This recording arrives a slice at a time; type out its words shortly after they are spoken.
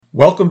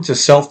Welcome to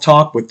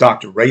Self-Talk with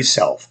Dr. Ray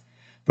Self,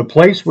 the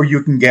place where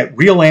you can get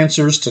real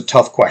answers to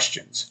tough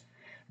questions.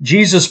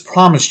 Jesus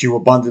promised you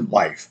abundant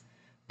life,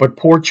 but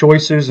poor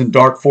choices and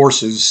dark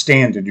forces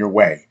stand in your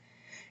way.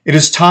 It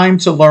is time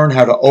to learn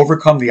how to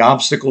overcome the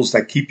obstacles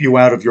that keep you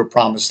out of your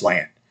promised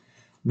land.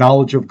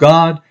 Knowledge of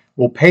God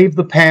will pave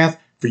the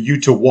path for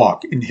you to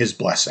walk in His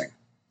blessing.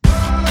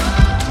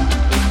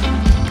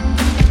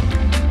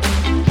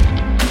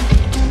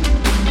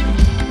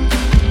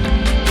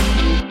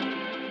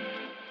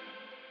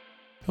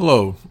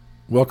 Hello,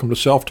 welcome to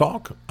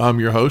Self-Talk. I'm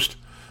your host,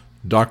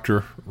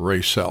 Dr.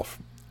 Ray Self.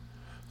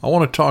 I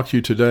want to talk to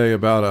you today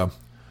about a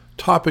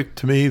topic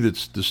to me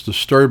that's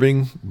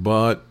disturbing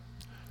but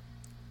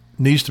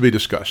needs to be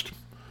discussed.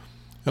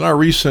 In our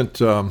recent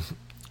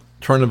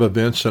turn of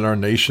events in our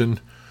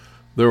nation,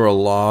 there were a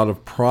lot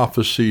of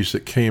prophecies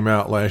that came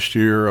out last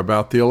year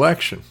about the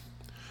election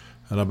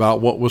and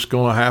about what was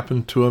going to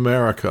happen to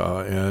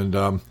America,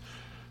 and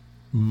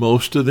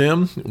most of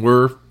them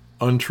were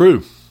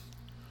untrue.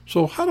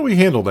 So how do we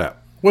handle that?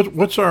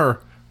 What's our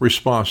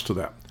response to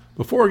that?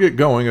 Before I get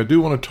going, I do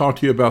want to talk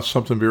to you about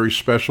something very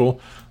special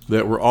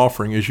that we're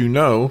offering. As you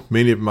know,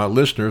 many of my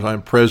listeners,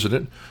 I'm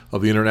president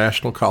of the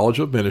International College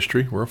of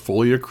Ministry. We're a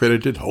fully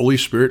accredited, Holy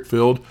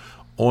Spirit-filled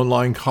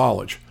online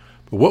college.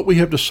 But what we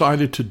have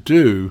decided to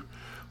do,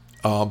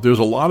 there's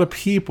a lot of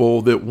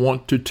people that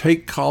want to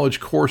take college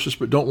courses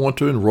but don't want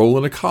to enroll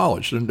in a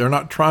college. And they're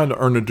not trying to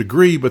earn a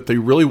degree, but they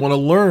really want to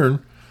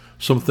learn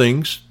some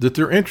things that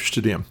they're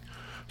interested in.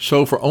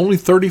 So for only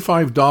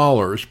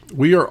 $35,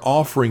 we are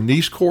offering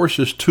these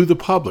courses to the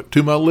public,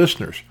 to my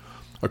listeners.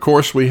 Of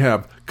course, we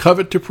have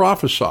Covet to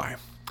Prophesy,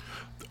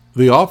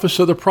 the Office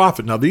of the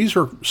Prophet. Now, these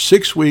are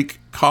 6-week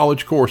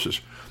college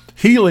courses.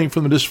 Healing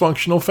from the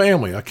Dysfunctional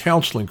Family, a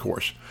counseling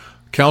course.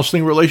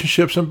 Counseling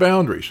Relationships and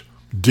Boundaries.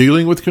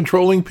 Dealing with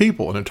Controlling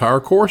People, an entire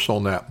course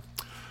on that.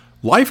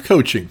 Life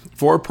Coaching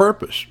for a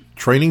Purpose,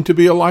 training to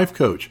be a life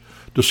coach.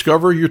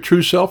 Discover Your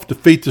True Self,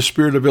 Defeat the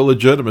Spirit of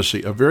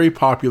Illegitimacy, a very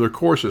popular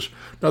courses.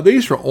 Now,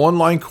 these are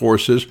online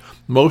courses.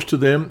 Most of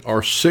them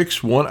are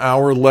 6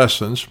 one-hour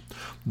lessons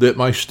that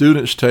my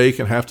students take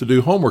and have to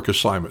do homework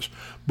assignments.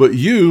 But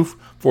you,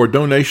 for a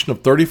donation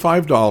of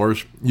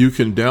 $35, you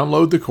can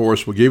download the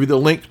course. We'll give you the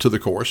link to the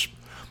course.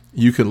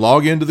 You can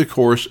log into the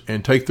course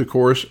and take the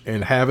course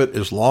and have it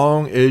as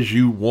long as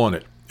you want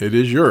it. It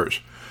is yours.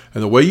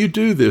 And the way you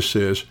do this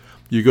is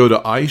you go to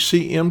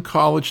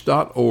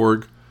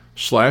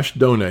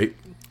icmcollege.org/donate,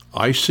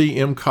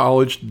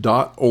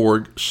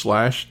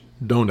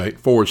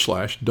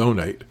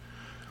 icmcollege.org/donate,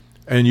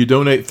 and you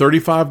donate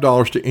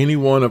 $35 to any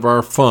one of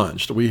our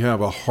funds. We have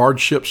a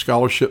hardship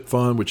scholarship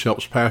fund, which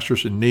helps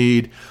pastors in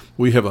need.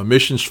 We have a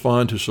missions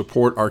fund to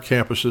support our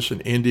campuses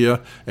in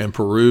India and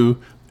Peru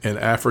and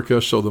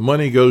Africa. So the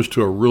money goes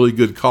to a really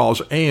good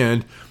cause,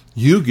 and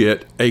you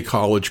get a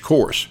college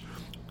course.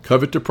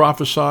 Covet to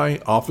Prophesy,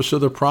 Office of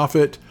the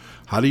Prophet.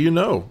 How do you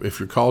know if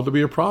you're called to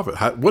be a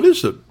prophet? What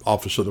is the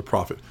Office of the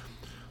Prophet?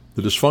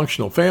 The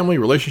Dysfunctional Family,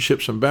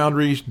 Relationships and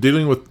Boundaries,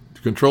 Dealing with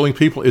Controlling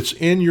People. It's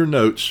in your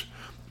notes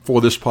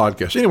for this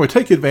podcast. Anyway,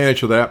 take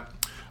advantage of that.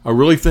 I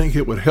really think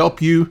it would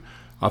help you.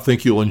 I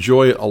think you'll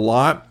enjoy it a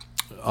lot.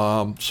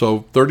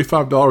 So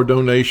 $35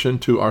 donation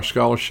to our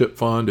scholarship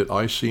fund at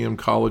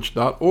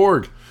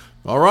icmcollege.org.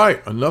 All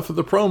right, enough of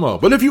the promo.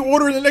 But if you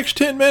order in the next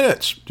 10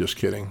 minutes, just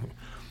kidding.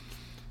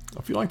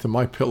 I feel like the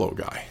My Pillow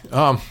guy.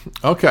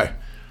 Okay.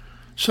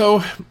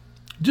 So,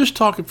 just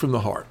talking from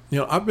the heart.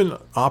 I've been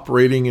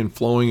operating and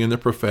flowing in the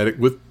prophetic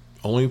with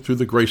only through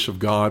the grace of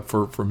God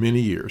for many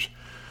years.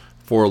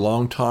 For a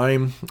long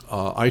time,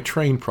 I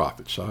trained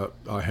prophets. I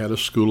had a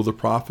school of the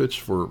prophets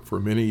for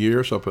many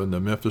years up in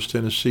the Memphis,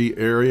 Tennessee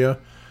area,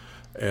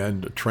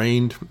 and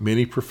trained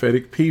many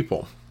prophetic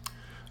people.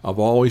 I've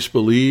always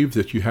believed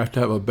that you have to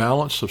have a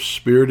balance of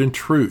spirit and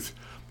truth.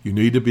 You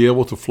need to be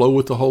able to flow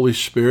with the Holy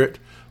Spirit,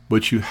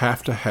 but you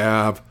have to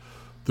have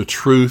the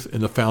truth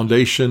and the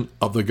foundation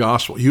of the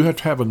gospel. You have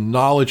to have a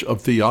knowledge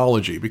of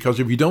theology, because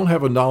if you don't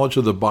have a knowledge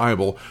of the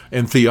Bible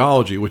and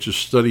theology, which is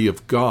study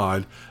of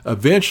God,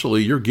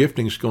 eventually your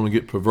gifting is going to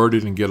get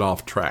perverted and get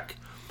off track.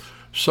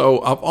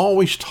 So I've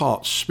always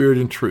taught spirit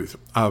and truth.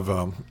 I've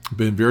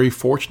been very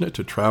fortunate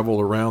to travel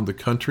around the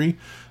country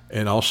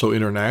and also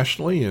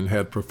internationally, and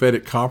had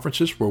prophetic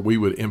conferences where we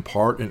would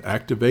impart and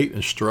activate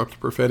and stir up the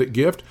prophetic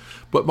gift.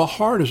 But my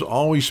heart has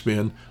always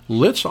been,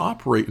 let's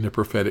operate in the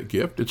prophetic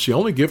gift. It's the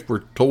only gift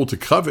we're told to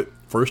covet.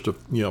 1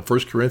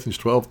 Corinthians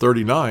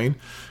 12:39.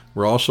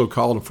 We're also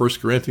called in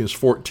 1 Corinthians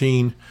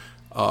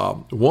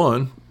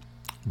 14:1,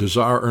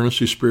 desire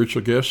earnestly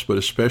spiritual gifts, but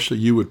especially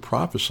you would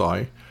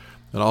prophesy.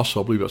 And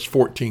also, I believe it's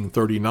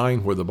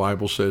 14:39, where the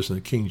Bible says in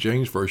the King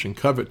James Version,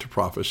 covet to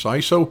prophesy.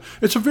 So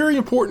it's a very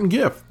important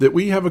gift that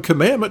we have a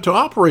commandment to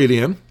operate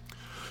in.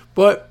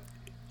 But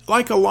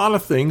like a lot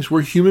of things,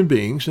 we're human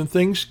beings, and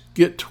things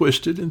get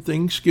twisted and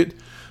things get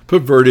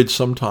perverted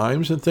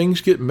sometimes, and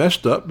things get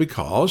messed up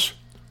because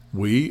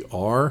we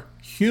are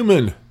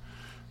human.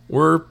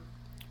 We're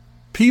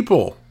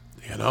people.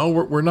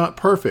 We're not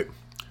perfect.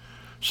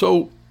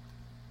 So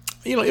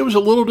it was a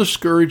little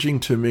discouraging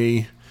to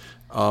me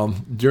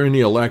during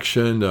the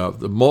election,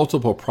 the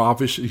multiple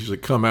prophecies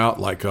that come out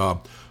like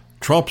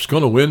Trump's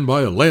going to win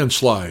by a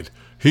landslide.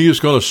 He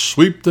is going to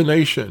sweep the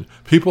nation.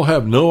 People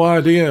have no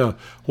idea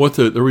what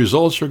the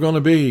results are going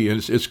to be.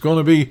 And it's going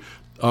to be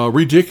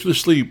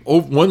ridiculously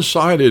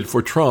one-sided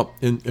for Trump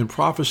in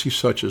prophecies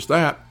such as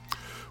that,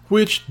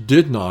 which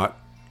did not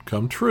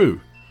come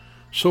true.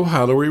 So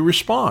how do we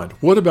respond?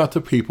 What about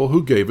the people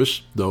who gave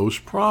us those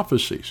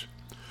prophecies?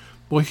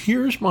 Well,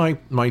 here's my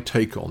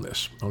take on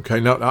this. Okay,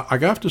 now I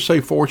have to say,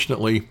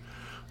 fortunately,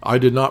 I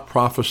did not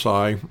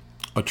prophesy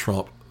a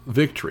Trump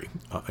victory.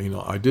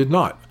 I did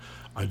not.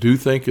 I do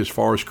think as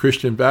far as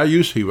Christian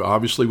values, he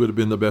obviously would have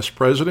been the best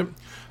president.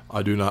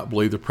 I do not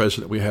believe the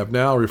president we have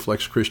now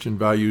reflects Christian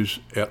values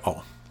at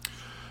all.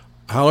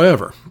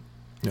 However,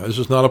 this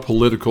is not a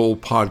political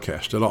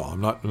podcast at all.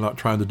 I'm not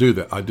trying to do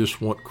that. I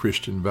just want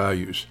Christian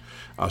values.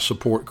 I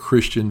support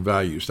Christian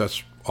values.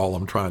 That's all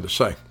I'm trying to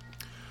say.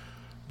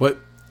 But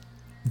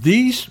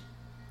these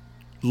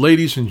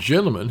ladies and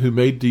gentlemen who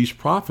made these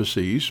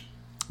prophecies,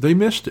 they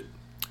missed it.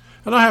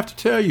 And I have to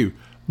tell you,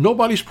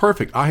 nobody's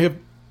perfect. I have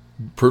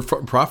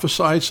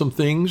prophesied some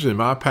things in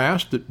my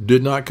past that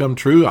did not come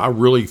true. I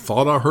really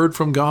thought I heard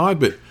from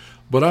God,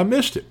 but I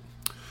missed it.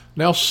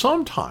 Now,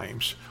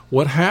 sometimes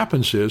what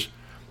happens is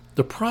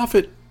the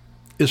prophet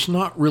is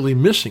not really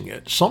missing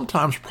it.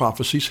 Sometimes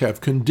prophecies have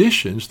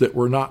conditions that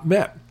were not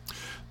met.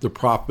 The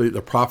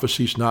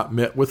prophecy's not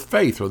met with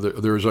faith, or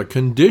there's a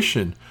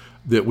condition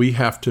that we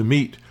have to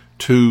meet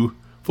to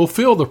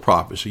fulfill the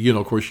prophecy.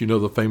 Of course,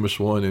 the famous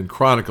one in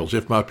Chronicles,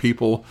 if my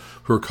people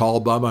who are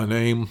called by my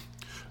name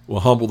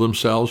will humble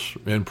themselves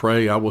and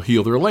pray, I will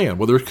heal their land.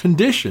 Well, there's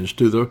conditions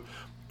to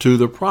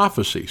the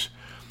prophecies.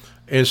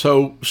 And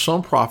so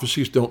some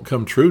prophecies don't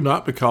come true,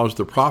 not because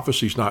the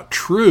prophecy's not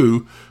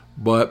true,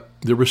 but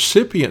the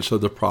recipients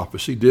of the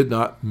prophecy did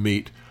not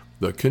meet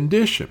the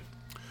condition.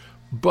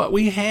 But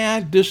we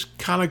had this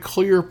kind of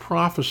clear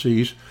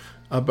prophecies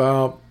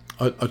about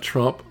a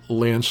Trump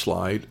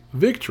landslide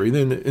victory,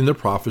 and the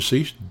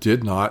prophecies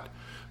did not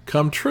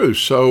come true.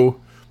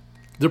 So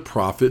the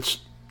prophets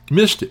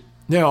missed it.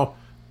 Now,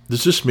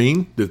 does this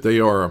mean that they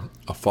are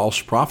a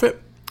false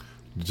prophet?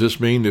 Does this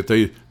mean that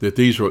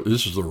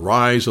this is the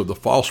rise of the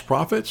false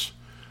prophets?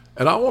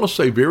 And I want to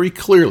say very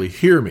clearly,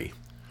 hear me.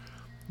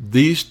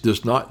 Just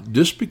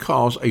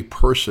because a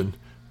person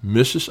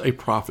misses a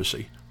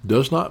prophecy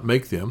does not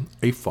make them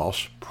a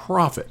false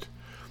prophet.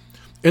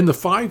 In the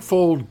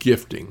fivefold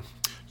gifting,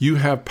 you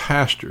have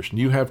pastors, and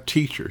you have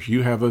teachers,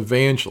 you have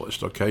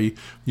evangelists, okay?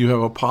 You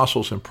have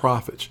apostles and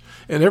prophets.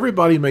 And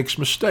everybody makes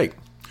mistakes.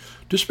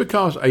 Just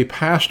because a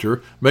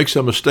pastor makes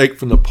a mistake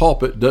from the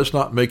pulpit does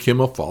not make him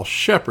a false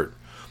shepherd.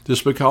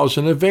 Just because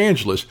an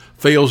evangelist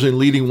fails in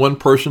leading one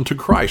person to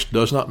Christ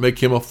does not make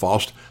him a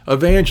false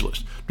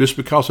evangelist. Just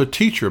because a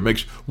teacher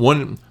makes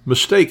one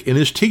mistake in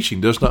his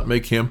teaching does not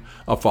make him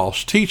a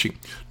false teaching.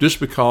 Just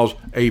because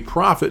a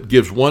prophet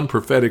gives one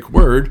prophetic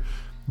word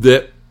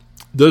that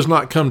does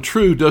not come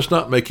true does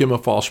not make him a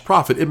false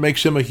prophet. It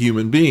makes him a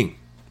human being.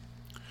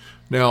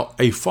 Now,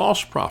 a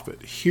false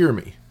prophet, hear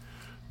me,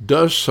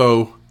 does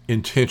so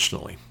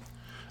intentionally.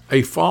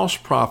 A false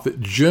prophet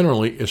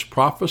generally is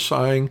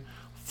prophesying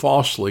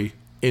falsely,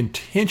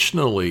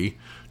 intentionally,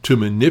 to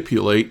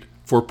manipulate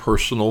for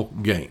personal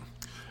gain.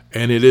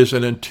 And it is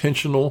an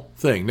intentional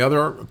thing. Now,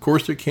 there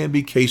can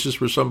be cases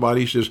where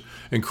somebody's just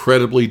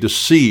incredibly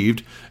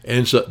deceived,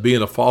 ends up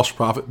being a false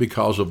prophet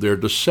because of their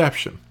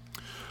deception.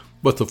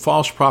 But the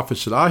false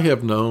prophets that I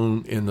have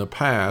known in the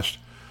past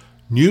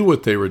knew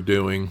what they were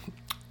doing,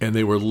 and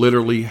they were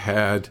literally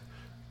had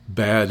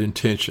bad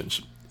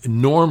intentions.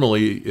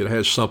 Normally, it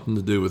has something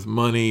to do with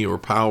money or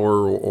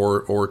power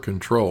or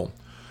control.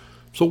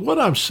 So what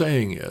I'm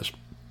saying is,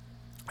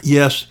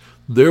 yes,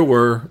 there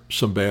were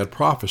some bad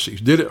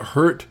prophecies. Did it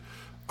hurt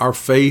our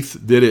faith?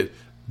 Did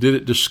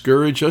it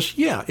discourage us?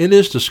 Yeah, it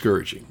is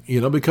discouraging,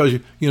 because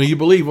you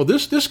believe, well,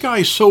 this guy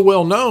is so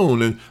well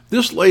known, and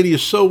this lady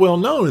is so well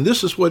known, and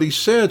this is what he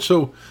said.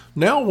 So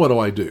now what do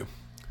I do?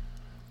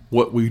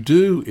 What we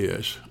do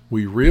is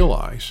we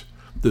realize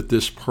that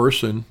this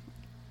person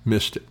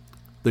missed it.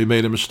 They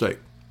made a mistake.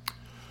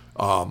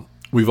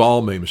 We've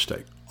all made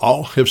mistakes.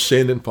 All have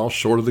sinned and fall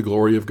short of the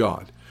glory of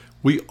God.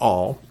 We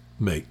all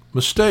make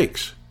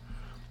mistakes.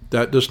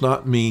 That does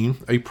not mean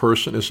a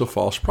person is a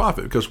false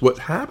prophet, because what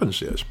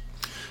happens is,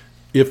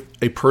 if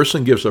a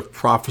person gives a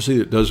prophecy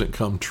that doesn't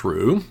come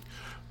true,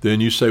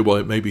 then you say,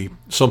 well,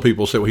 some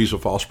people say, well, he's a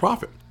false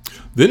prophet.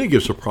 Then he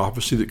gives a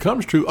prophecy that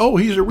comes true. Oh,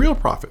 he's a real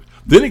prophet.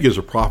 Then he gives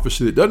a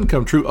prophecy that doesn't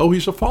come true. Oh,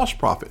 he's a false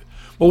prophet.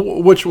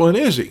 Well, which one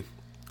is he?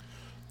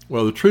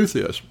 Well, the truth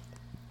is,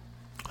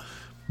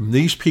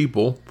 these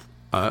people,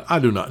 I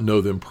do not know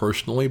them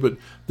personally, but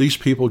these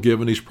people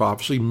given these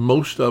prophecies,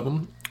 most of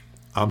them,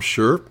 I'm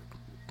sure,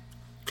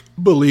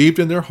 believed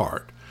in their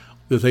heart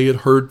that they had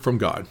heard from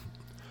God.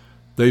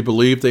 They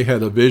believed they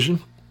had a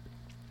vision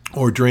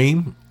or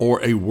dream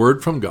or a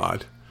word from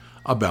God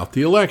about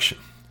the election.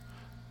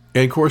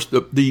 And of course,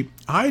 the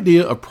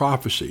idea of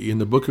prophecy in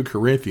the book of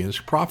Corinthians,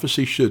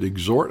 prophecy should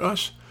exhort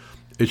us,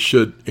 It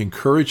should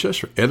encourage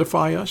us or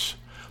edify us,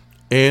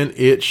 and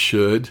it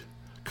should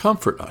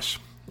comfort us.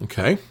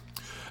 Okay?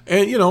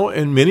 And,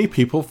 and many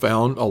people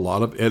found a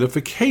lot of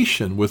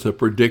edification with the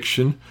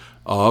prediction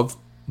of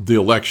the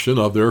election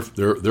of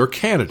their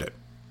candidate.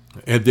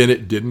 And then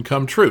it didn't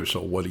come true.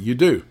 So what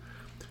do?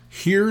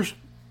 Here's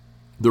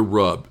the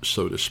rub,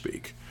 so to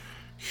speak.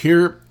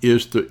 Here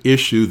is the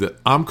issue that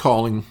I'm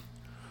calling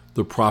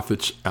the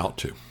prophets out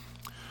to.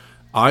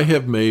 I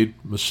have made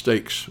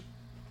mistakes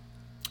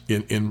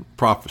in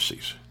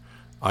prophecies.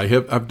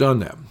 I've done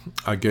that.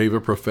 I gave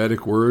a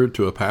prophetic word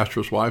to a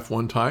pastor's wife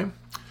one time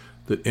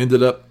that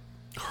ended up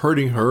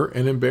hurting her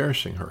and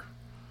embarrassing her.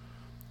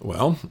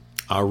 Well,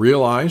 I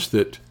realized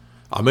that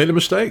I made a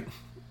mistake.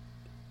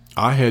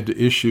 I had to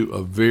issue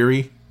a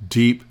very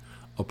deep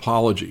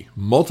apology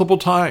multiple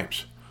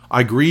times.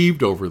 I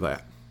grieved over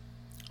that,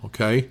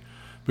 okay,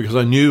 because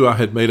I knew I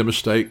had made a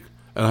mistake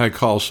and I had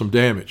caused some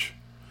damage.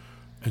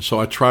 And so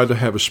I tried to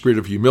have a spirit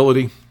of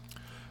humility,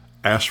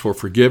 asked for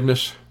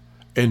forgiveness,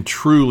 and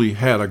truly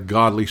had a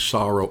godly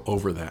sorrow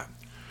over that.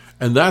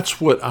 And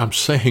that's what I'm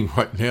saying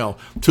right now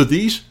to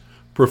these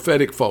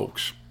prophetic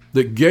folks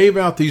that gave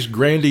out these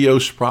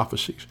grandiose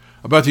prophecies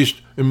about these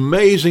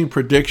amazing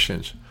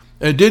predictions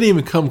and didn't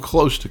even come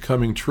close to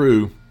coming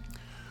true.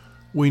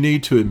 We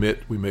need to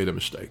admit we made a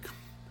mistake.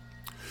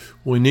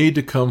 We need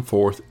to come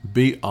forth,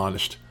 be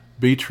honest,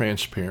 be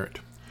transparent.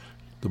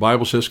 The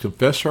Bible says,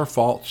 confess our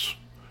faults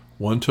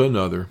one to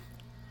another,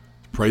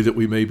 pray that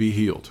we may be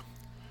healed.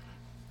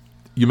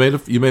 You made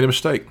a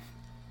mistake.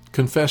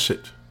 Confess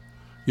it.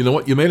 You know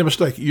what? You made a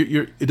mistake.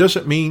 It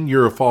doesn't mean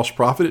you're a false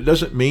prophet. It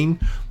doesn't mean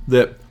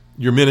that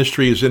your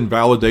ministry is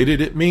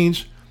invalidated. It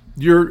means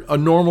you're a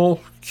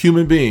normal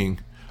human being,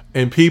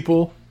 and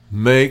people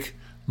make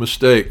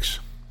mistakes.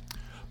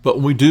 But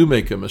when we do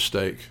make a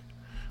mistake,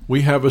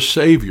 we have a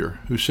Savior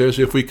who says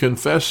if we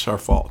confess our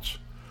faults,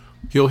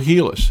 He'll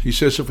heal us. He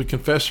says if we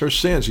confess our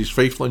sins, He's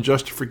faithful and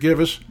just to forgive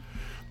us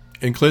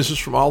and cleanse us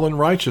from all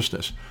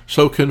unrighteousness.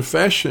 So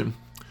confession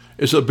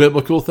is a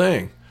biblical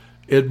thing.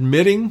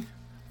 Admitting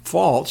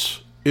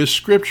faults is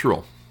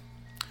scriptural.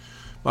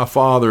 My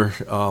father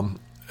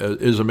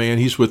is a man,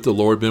 he's with the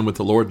Lord, been with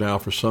the Lord now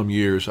for some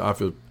years.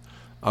 I've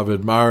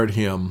admired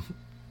him.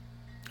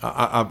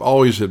 I've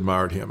always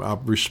admired him.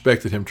 I've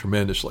respected him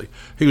tremendously.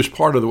 He was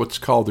part of what's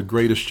called the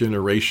greatest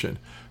generation.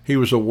 He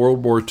was a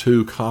World War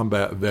II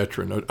combat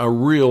veteran, a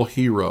real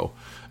hero.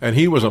 And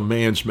he was a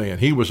man's man.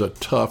 He was a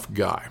tough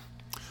guy.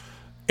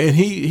 And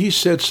he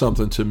said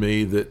something to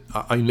me that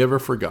I never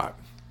forgot.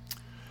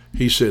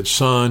 He said,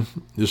 son,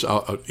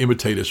 I'll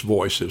imitate his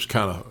voice. It was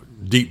kind of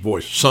a deep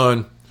voice.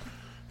 Son,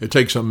 it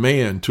takes a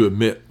man to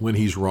admit when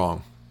he's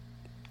wrong.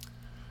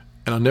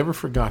 And I never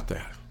forgot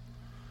that.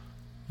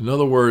 In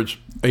other words,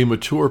 a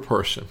mature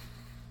person,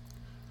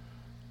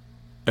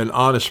 an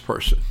honest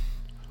person,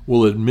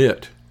 will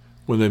admit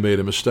when they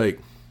made a mistake.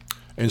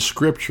 And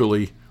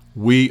scripturally,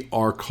 we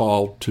are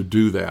called to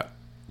do that,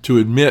 to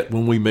admit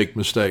when we make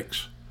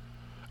mistakes.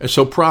 And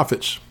so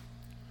prophets,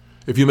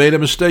 if you made a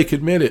mistake,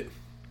 admit it.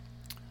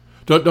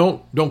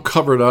 Don't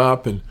cover it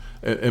up and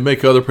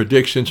make other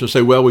predictions and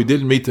say, well, we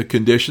didn't meet the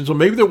conditions. Well,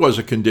 maybe there was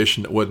a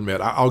condition that wasn't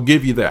met. I'll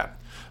give you that.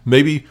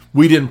 Maybe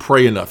we didn't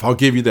pray enough. I'll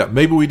give you that.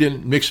 Maybe we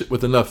didn't mix it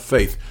with enough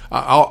faith.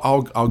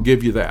 I'll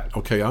give you that.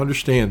 Okay, I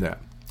understand that.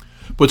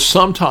 But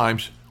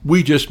sometimes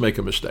we just make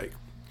a mistake.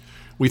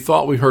 We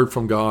thought we heard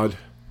from God,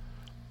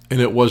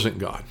 and it wasn't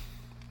God.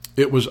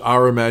 It was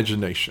our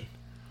imagination,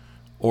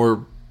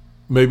 or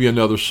maybe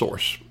another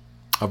source.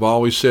 I've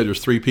always said there's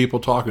three people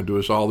talking to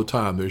us all the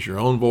time. There's your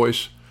own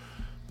voice,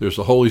 there's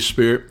the Holy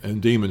Spirit,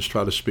 and demons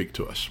try to speak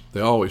to us. They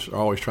are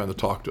always trying to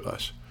talk to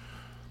us.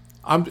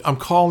 I'm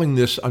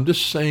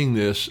just saying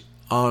this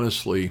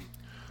honestly,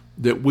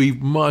 that we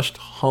must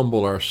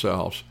humble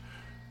ourselves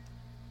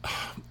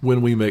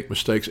when we make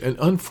mistakes. And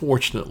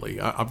unfortunately,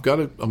 I'm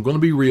going to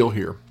be real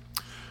here.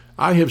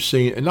 I have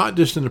seen, and not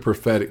just in the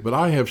prophetic, but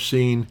I have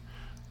seen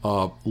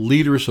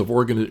leaders of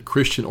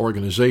Christian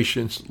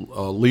organizations,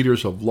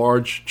 leaders of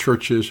large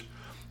churches,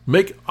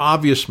 make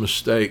obvious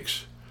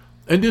mistakes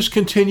and just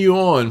continue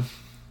on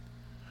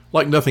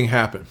like nothing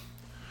happened.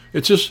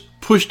 It's just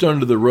pushed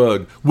under the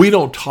rug. We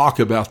don't talk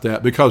about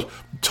that because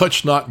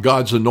touch not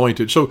God's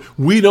anointed. So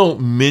we don't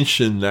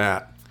mention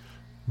that.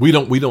 We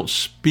don't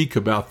speak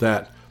about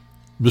that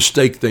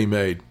mistake they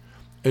made.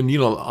 And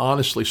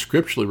honestly,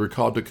 scripturally, we're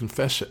called to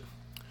confess it.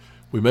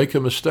 We make a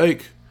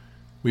mistake,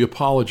 we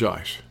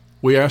apologize.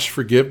 We ask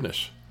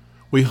forgiveness.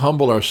 We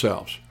humble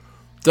ourselves.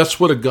 That's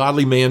what a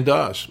godly man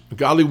does. A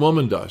godly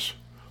woman does.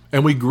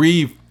 And we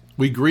grieve.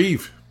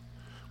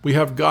 We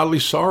have godly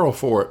sorrow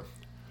for it.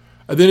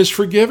 And then it's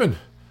forgiven.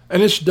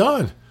 And it's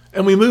done.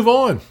 And we move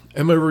on.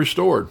 And we're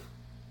restored.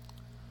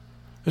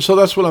 And so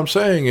that's what I'm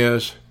saying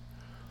is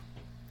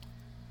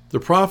the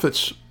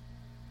prophets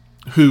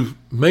who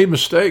made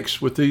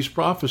mistakes with these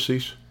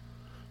prophecies,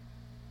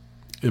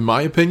 in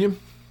my opinion,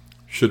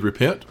 should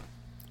repent,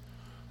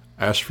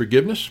 ask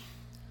forgiveness,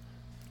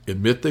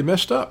 admit they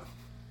messed up.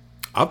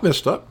 I've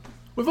messed up.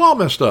 We've all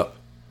messed up.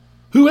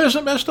 Who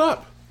hasn't messed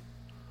up?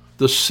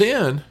 The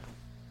sin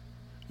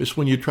It's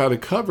when you try to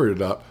cover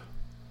it up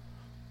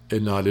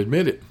and not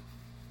admit it.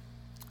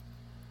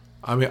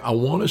 I mean, I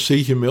want to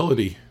see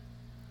humility.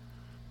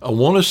 I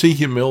want to see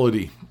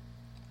humility.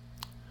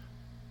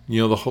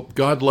 You know,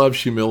 God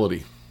loves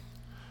humility.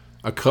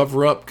 A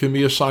cover-up can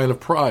be a sign of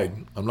pride.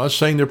 I'm not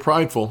saying they're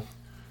prideful,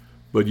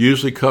 but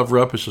usually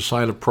cover-up is a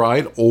sign of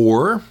pride,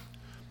 or,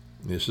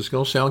 this is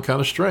going to sound kind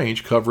of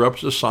strange, cover-up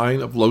is a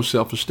sign of low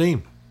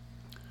self-esteem.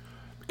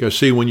 Because,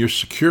 see, when you're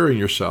secure in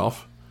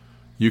yourself,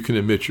 you can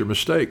admit your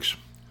mistakes.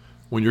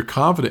 When you're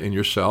confident in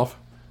yourself,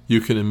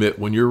 you can admit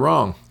when you're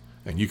wrong,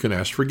 and you can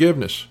ask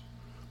forgiveness.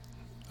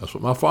 That's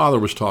what my father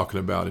was talking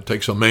about. It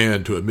takes a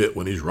man to admit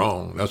when he's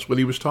wrong. That's what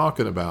he was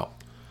talking about.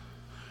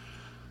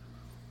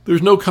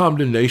 There's no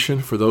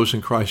condemnation for those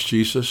in Christ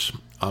Jesus.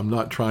 I'm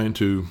not trying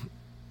to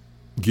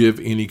give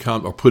any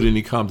or put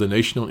any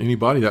condemnation on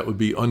anybody. That would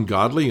be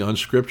ungodly,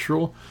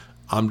 unscriptural.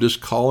 I'm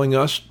just calling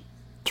us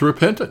to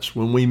repentance.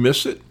 When we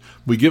miss it,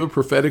 we give a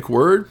prophetic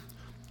word,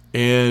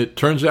 and it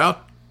turns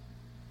out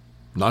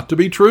not to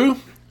be true.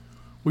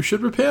 We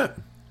should repent.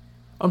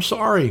 I'm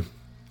sorry.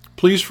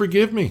 Please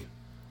forgive me.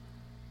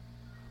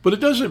 But it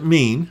doesn't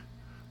mean,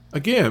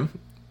 again,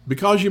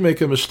 because you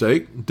make a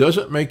mistake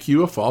doesn't make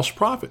you a false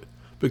prophet.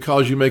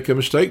 Because you make a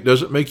mistake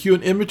doesn't make you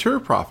an immature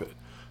prophet.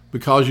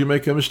 Because you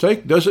make a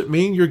mistake doesn't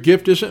mean your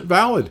gift isn't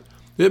valid.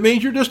 It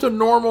means you're just a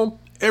normal,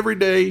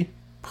 everyday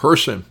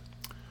person.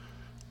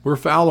 We're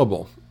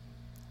fallible.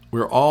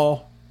 We're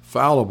all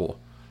fallible.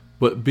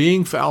 But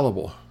being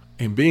fallible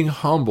and being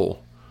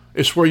humble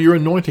is where your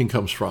anointing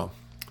comes from.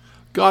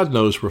 God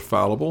knows we're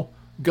fallible.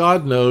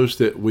 God knows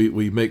that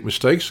we make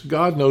mistakes.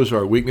 God knows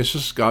our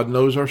weaknesses. God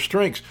knows our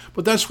strengths.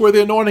 But that's where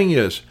the anointing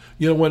is.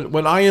 You know,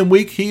 when I am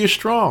weak, he is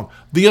strong.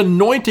 The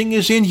anointing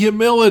is in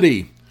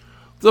humility.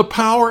 The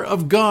power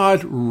of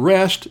God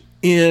rests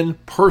in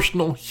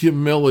personal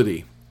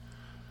humility.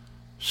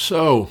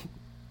 So,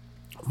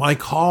 my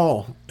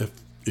call,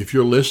 if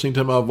you're listening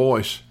to my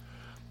voice,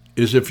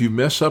 is if you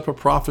mess up a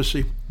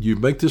prophecy, you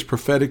give this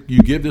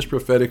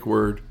prophetic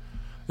word,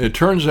 and it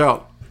turns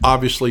out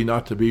obviously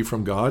not to be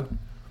from God,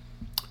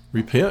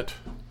 repent,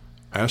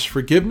 ask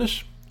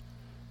forgiveness,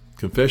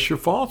 confess your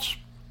faults,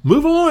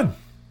 move on.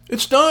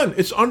 It's done.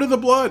 It's under the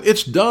blood.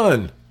 It's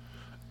done.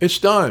 It's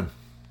done.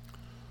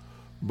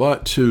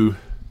 But to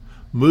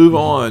move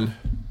on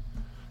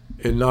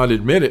and not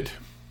admit it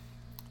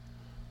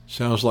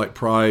sounds like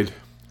pride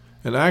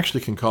and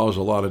actually can cause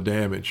a lot of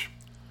damage.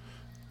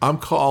 I'm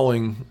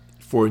calling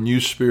for a new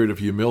spirit of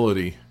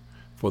humility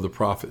for the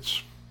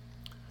prophets.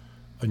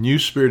 A new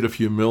spirit of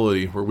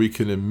humility where we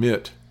can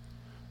admit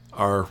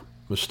our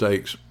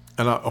mistakes.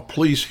 And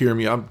please hear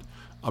me. I'm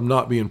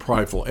not being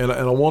prideful. And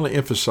I want to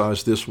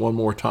emphasize this one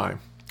more time.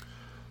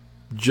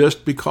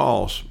 Just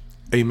because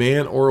a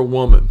man or a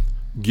woman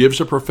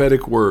gives a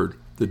prophetic word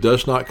that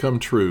does not come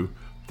true,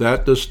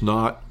 that does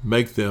not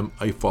make them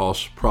a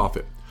false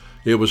prophet.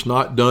 It was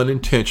not done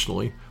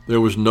intentionally.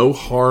 There was no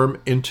harm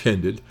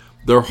intended.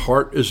 Their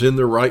heart is in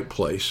the right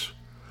place.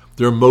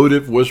 Their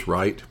motive was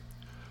right.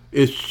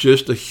 It's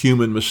just a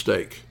human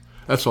mistake.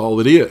 That's all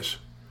it is.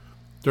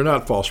 They're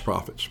not false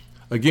prophets.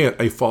 Again,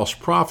 a false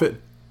prophet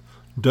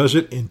does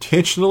it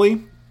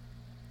intentionally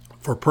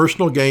for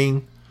personal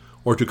gain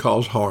or to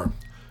cause harm.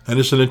 And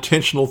it's an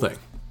intentional thing.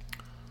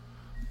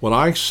 What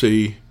I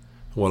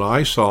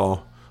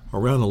saw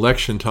around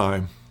election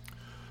time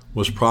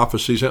was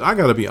prophecies. And I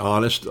got to be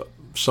honest,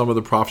 some of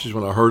the prophecies,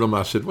 when I heard them,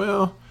 I said,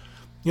 well,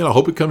 I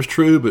hope it comes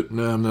true, but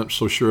no, I'm not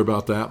so sure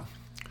about that.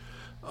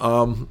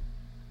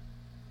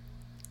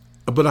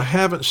 But I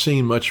haven't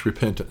seen much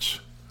repentance.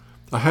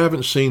 I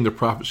haven't seen the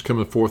prophets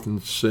coming forth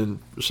and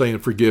saying,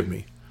 forgive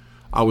me.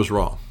 I was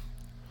wrong.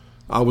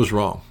 I was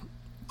wrong.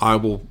 I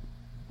will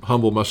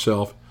humble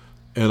myself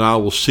and I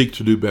will seek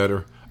to do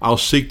better. I'll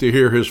seek to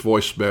hear his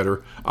voice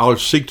better. I'll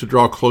seek to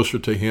draw closer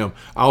to him.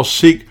 I'll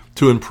seek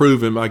to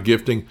improve in my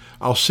gifting.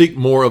 I'll seek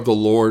more of the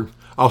Lord.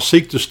 I'll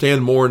seek to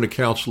stand more in the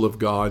counsel of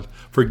God.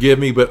 Forgive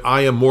me, but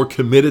I am more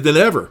committed than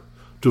ever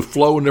to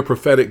flow in the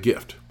prophetic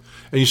gift.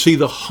 And you see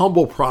the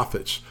humble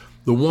prophets,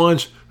 the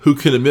ones who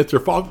can admit their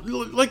fault,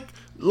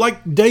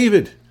 like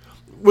David.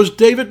 Was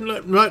David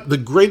not the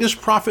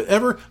greatest prophet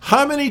ever?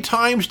 How many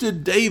times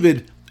did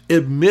David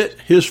admit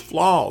his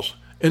flaws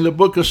in the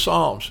book of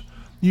Psalms?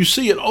 You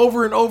see it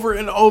over and over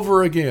and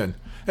over again.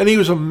 And he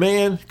was a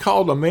man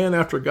called a man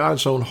after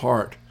God's own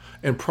heart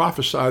and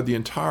prophesied the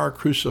entire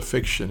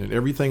crucifixion and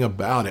everything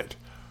about it.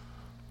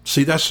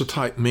 See, that's the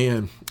type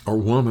man or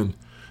woman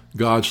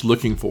God's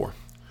looking for.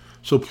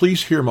 So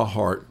please hear my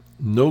heart.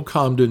 No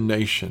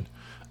condemnation.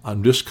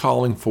 I'm just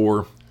calling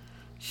for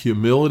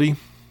humility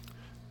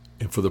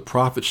and for the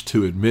prophets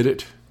to admit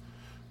it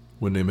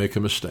when they make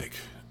a mistake.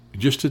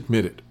 Just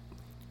admit it.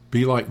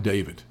 Be like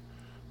David.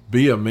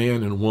 Be a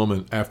man and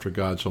woman after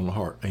God's own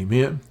heart.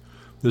 Amen.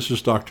 This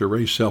is Dr.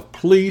 Ray Self.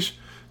 Please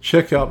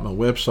check out my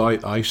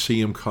website,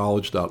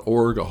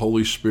 icmcollege.org, a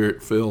Holy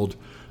Spirit-filled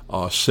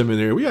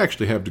seminary. We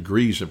actually have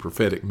degrees in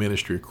prophetic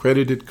ministry,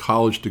 accredited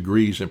college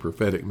degrees in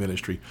prophetic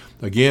ministry.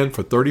 Again,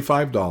 for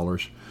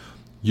 $35,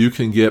 you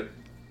can get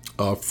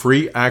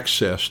free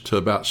access to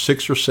about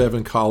 6 or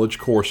 7 college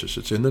courses.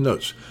 It's in the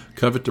notes.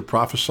 Covet to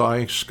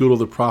Prophesy, School of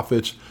the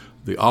Prophets,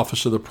 the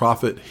Office of the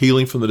Prophet,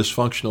 Healing from the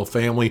Dysfunctional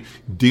Family,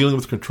 Dealing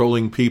with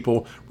Controlling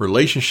People,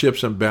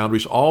 Relationships and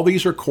Boundaries. All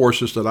these are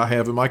courses that I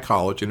have in my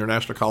college,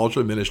 International College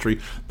of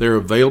Ministry. They're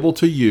available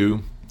to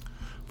you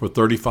for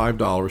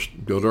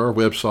 $35. Go to our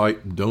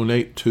website,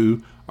 donate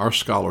to our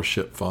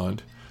scholarship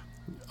fund,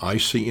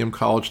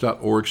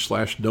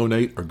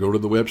 icmcollege.org/donate, or go to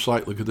the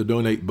website, look at the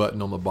donate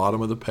button on the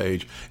bottom of the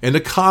page. And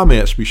the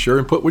comments, be sure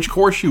and put which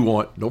course you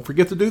want. Don't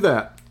forget to do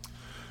that.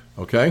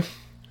 Okay?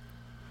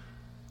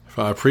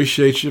 I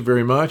appreciate you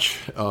very much.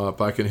 If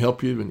I can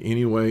help you in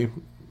any way,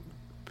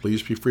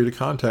 please be free to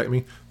contact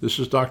me. This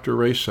is Dr.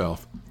 Ray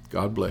South.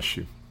 God bless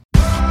you.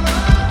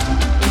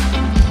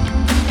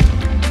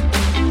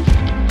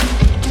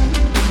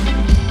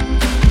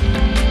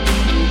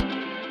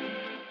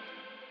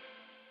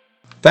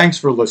 Thanks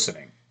for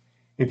listening.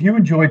 If you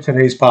enjoyed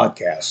today's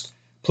podcast,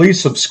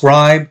 please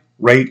subscribe,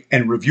 rate,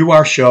 and review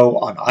our show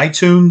on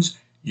iTunes,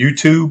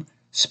 YouTube,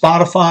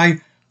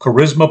 Spotify,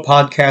 Charisma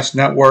Podcast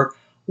Network,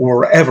 or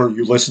wherever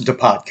you listen to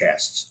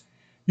podcasts.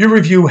 Your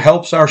review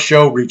helps our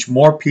show reach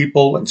more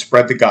people and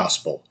spread the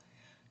gospel.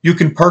 You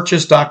can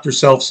purchase Dr.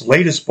 Self's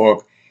latest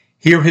book,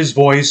 Hear His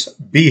Voice,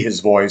 Be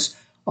His Voice,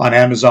 on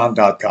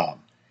Amazon.com.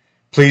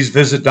 Please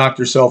visit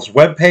Dr. Self's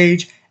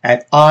webpage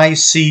at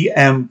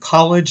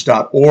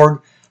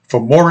icmcollege.org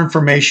for more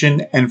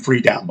information and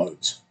free downloads.